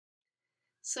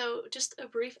So, just a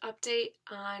brief update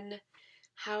on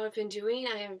how I've been doing.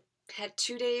 I have had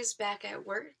 2 days back at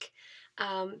work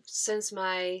since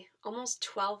my almost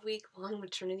 12-week long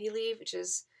maternity leave, which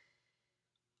is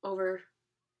over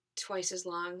twice as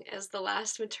long as the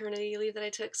last maternity leave that I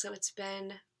took. So, it's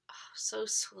been so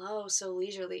slow, so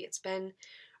leisurely. It's been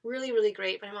really, really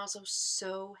great, but I'm also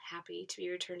so happy to be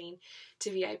returning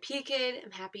to VIPKID.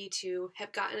 I'm happy to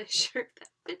have gotten a shirt that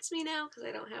fits me now because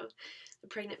I don't have the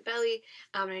pregnant belly,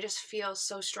 and I just feel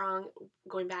so strong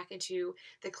going back into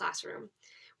the classroom.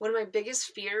 One of my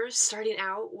biggest fears starting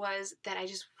out was that I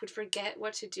just would forget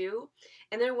what to do,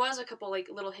 and there was a couple like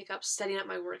little hiccups setting up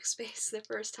my workspace the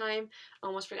first time.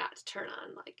 Almost forgot to turn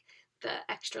on like the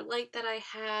extra light that I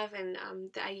have, and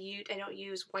that I don't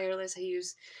use wireless. I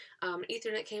use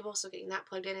Ethernet cable, so getting that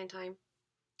plugged in time.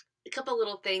 A couple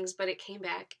little things, but it came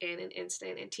back in an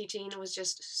instant. And teaching was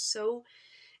just so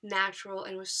natural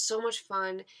and was so much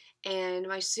fun. And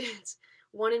my students,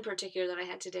 one in particular that I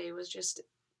had today, was just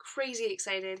crazy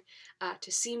excited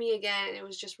to see me again. It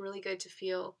was just really good to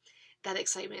feel that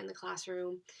excitement in the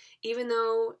classroom. Even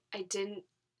though I didn't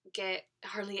get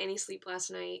hardly any sleep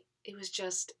last night, it was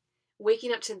just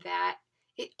waking up to that.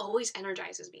 It always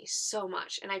energizes me so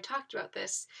much. And I talked about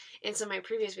this in some of my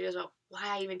previous videos about why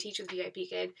I even teach with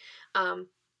VIPKID.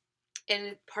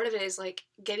 And part of it is like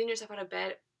getting yourself out of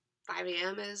bed 5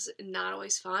 a.m. is not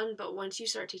always fun, but once you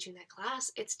start teaching that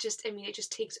class, it's just, it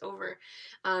just takes over.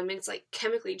 And it's like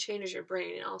chemically changes your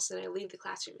brain, and all of a sudden I leave the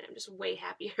classroom and I'm just way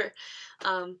happier.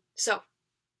 So,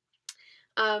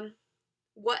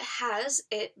 what has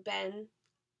it been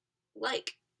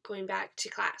like going back to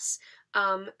class?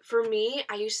 For me,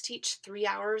 I used to teach 3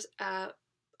 hours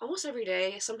almost every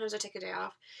day. Sometimes I take a day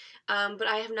off. But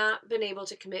I have not been able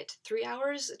to commit to 3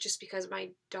 hours just because my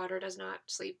daughter does not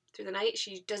sleep through the night.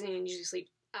 She doesn't even usually sleep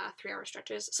 3 hour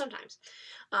stretches sometimes.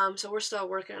 So we're still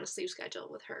working on a sleep schedule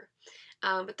with her.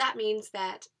 But that means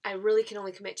that I really can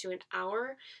only commit to an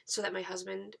hour so that my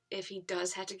husband, if he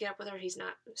does have to get up with her, he's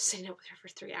not sitting up with her for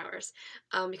 3 hours,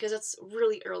 because it's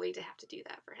really early to have to do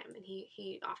that for him, and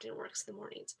he often works in the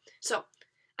mornings. So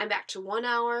I'm back to 1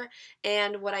 hour,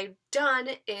 and what I've done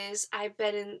is I've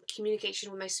been in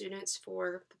communication with my students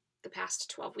for the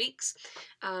past 12 weeks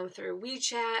through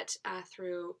WeChat,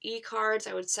 through e-cards.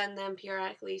 I would send them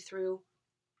periodically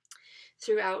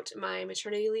throughout my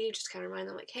maternity leave, just kind of remind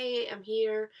them like, hey, I'm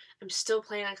here, I'm still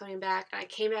planning on coming back. And I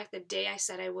came back the day I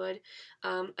said I would.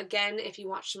 Again, if you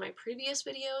watched my previous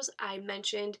videos, I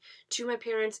mentioned to my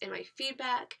parents in my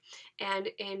feedback and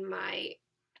in my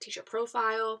teacher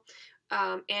profile,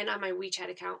 and on my WeChat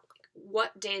account,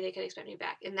 what day they could expect me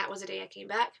back. And that was the day I came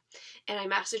back. And I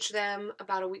messaged them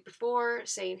about a week before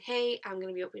saying, hey, I'm going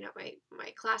to be opening up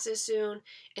my classes soon.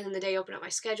 And then the day I opened up my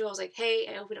schedule, I was like, hey,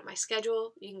 I opened up my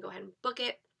schedule. You can go ahead and book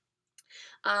it.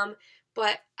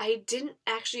 But I didn't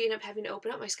actually end up having to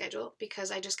open up my schedule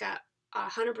because I just got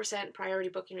 100% priority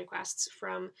booking requests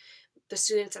from the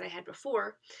students that I had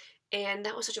before. And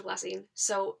that was such a blessing.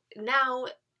 So now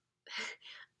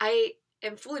I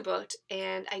am fully booked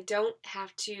and I don't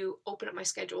have to open up my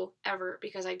schedule ever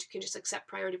because I can just accept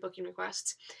priority booking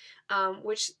requests,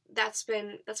 which that's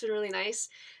been really nice.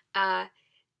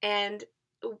 And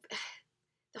the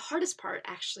hardest part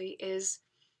actually is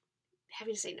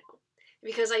having to say no,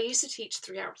 because I used to teach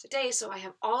 3 hours a day, so I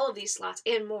have all of these slots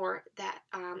and more that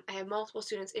I have multiple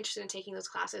students interested in taking those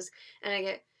classes, and I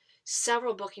get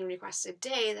several booking requests a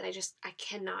day that I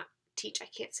cannot teach. I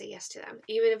can't say yes to them,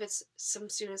 even if it's some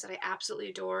students that I absolutely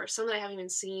adore, some that I haven't even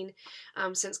seen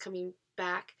since coming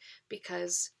back,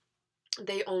 because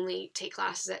they only take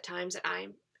classes at times that I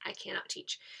cannot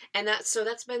teach. And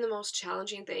that's been the most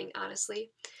challenging thing,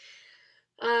 honestly.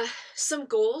 Some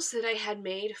goals that I had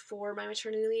made for my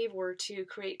maternity leave were to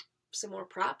create some more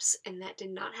props, and that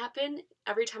did not happen.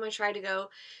 Every time I tried to go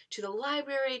to the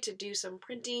library to do some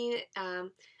printing,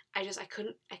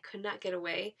 I could not get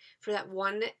away for that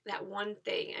one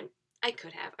thing. I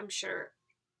could have, I'm sure,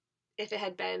 if it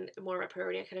had been more of a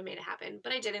priority, I could have made it happen,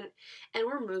 but I didn't. And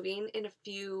we're moving in a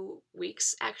few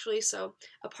weeks, actually, so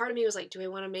a part of me was like, do I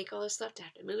want to make all this stuff to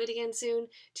have to move it again soon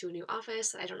to a new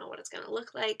office? I don't know what it's going to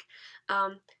look like.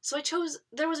 So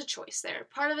there was a choice there.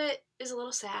 Part of it is a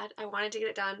little sad. I wanted to get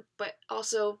it done, but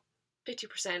also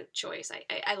 50% choice.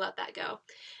 I let that go.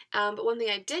 But one thing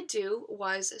I did do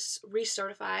was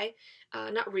certify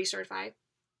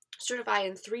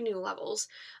in 3 new levels.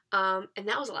 And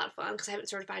that was a lot of fun because I haven't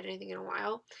certified anything in a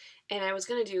while. And I was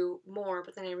going to do more,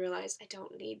 but then I realized I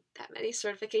don't need that many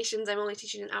certifications. I'm only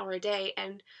teaching an hour a day.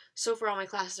 And so far all my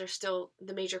classes are still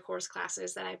the major course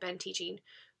classes that I've been teaching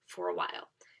for a while.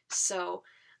 So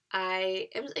I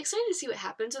am excited to see what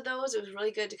happens with those. It was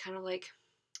really good to kind of like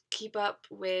keep up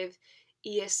with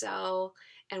ESL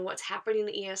and what's happening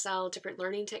in ESL, different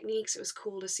learning techniques. It was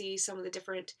cool to see some of the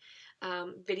different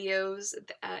videos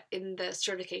in the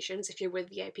certifications. If you're with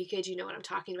VIPKID, you know what I'm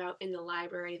talking about. In the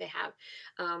library, they have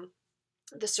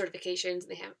the certifications, and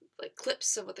they have like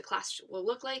clips of what the class will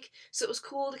look like. So it was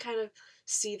cool to kind of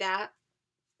see that.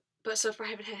 But so far,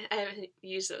 I haven't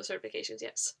used those certifications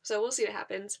yet. So we'll see what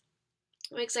happens.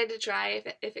 I'm excited to try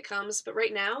if it comes, but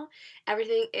right now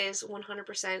everything is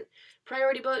 100%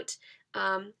 priority booked,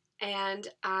 and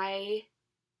I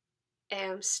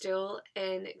am still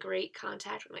in great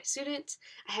contact with my students.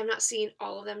 I have not seen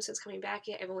all of them since coming back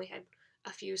yet. I've only had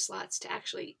a few slots to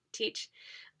actually teach,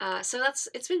 so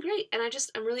it's been great, and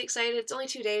I'm really excited. It's only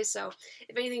 2 days, so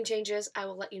if anything changes, I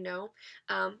will let you know.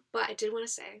 But I did want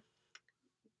to say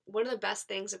one of the best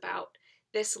things about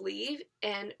this leave,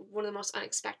 and one of the most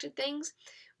unexpected things,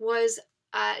 was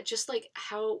just like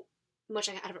how much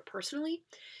I got out of it personally.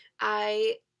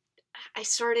 I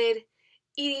started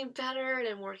eating better, and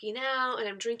I'm working out, and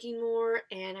I'm drinking more,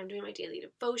 and I'm doing my daily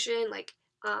devotion like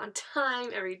on time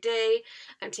every day.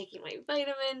 I'm taking my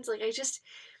vitamins. Like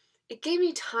it gave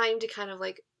me time to kind of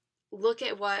like look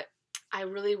at what I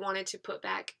really wanted to put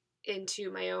back into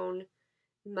my own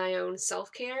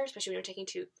self-care, especially when you're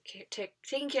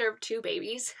taking care of 2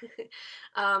 babies.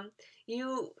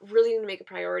 You really need to make a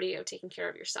priority of taking care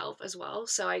of yourself as well.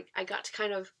 So I got to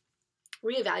kind of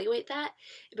reevaluate that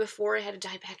before I had to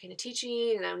dive back into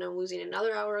teaching, and I'm now losing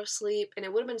another hour of sleep, and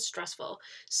it would have been stressful.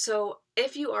 So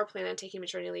if you are planning on taking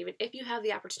maternity leave, and if you have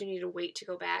the opportunity to wait to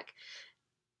go back,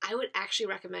 I would actually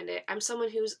recommend it. I'm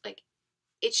someone who's like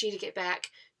itchy to get back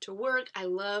to work. I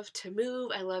love to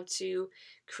move. I love to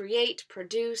create,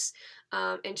 produce,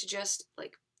 and to just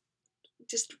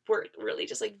work, really,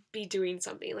 just like be doing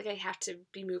something. Like I have to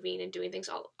be moving and doing things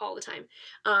all the time.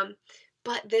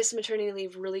 But this maternity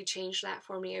leave really changed that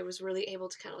for me. I was really able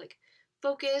to kind of like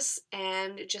focus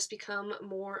and just become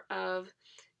more of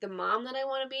the mom that I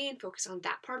want to be, and focus on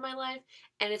that part of my life.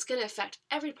 And it's going to affect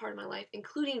every part of my life,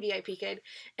 including VIPKID.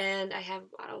 And I have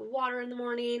a lot of water in the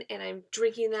morning, and I'm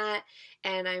drinking that,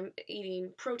 and I'm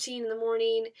eating protein in the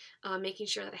morning, making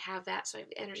sure that I have that so I have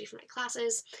the energy for my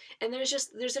classes. And there's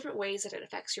different ways that it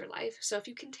affects your life. So if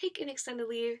you can take an extended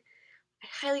leave, I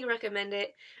highly recommend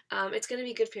it. It's going to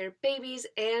be good for your babies,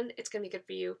 and it's going to be good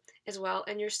for you as well.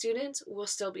 And your students will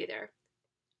still be there.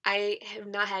 I have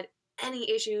not had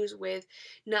any issues with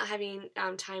not having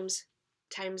times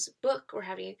book or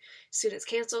having students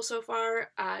cancel so far,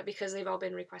 because they've all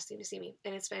been requesting to see me,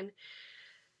 and it's been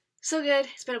so good.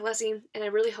 It's been a blessing, and I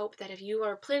really hope that if you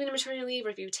are planning a maternity leave, or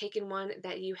if you've taken one,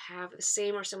 that you have the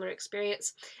same or similar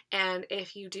experience. And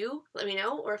if you do, let me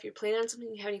know. Or if you're planning on something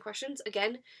and you have any questions,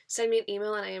 again, send me an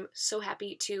email, and I am so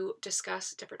happy to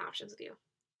discuss different options with you.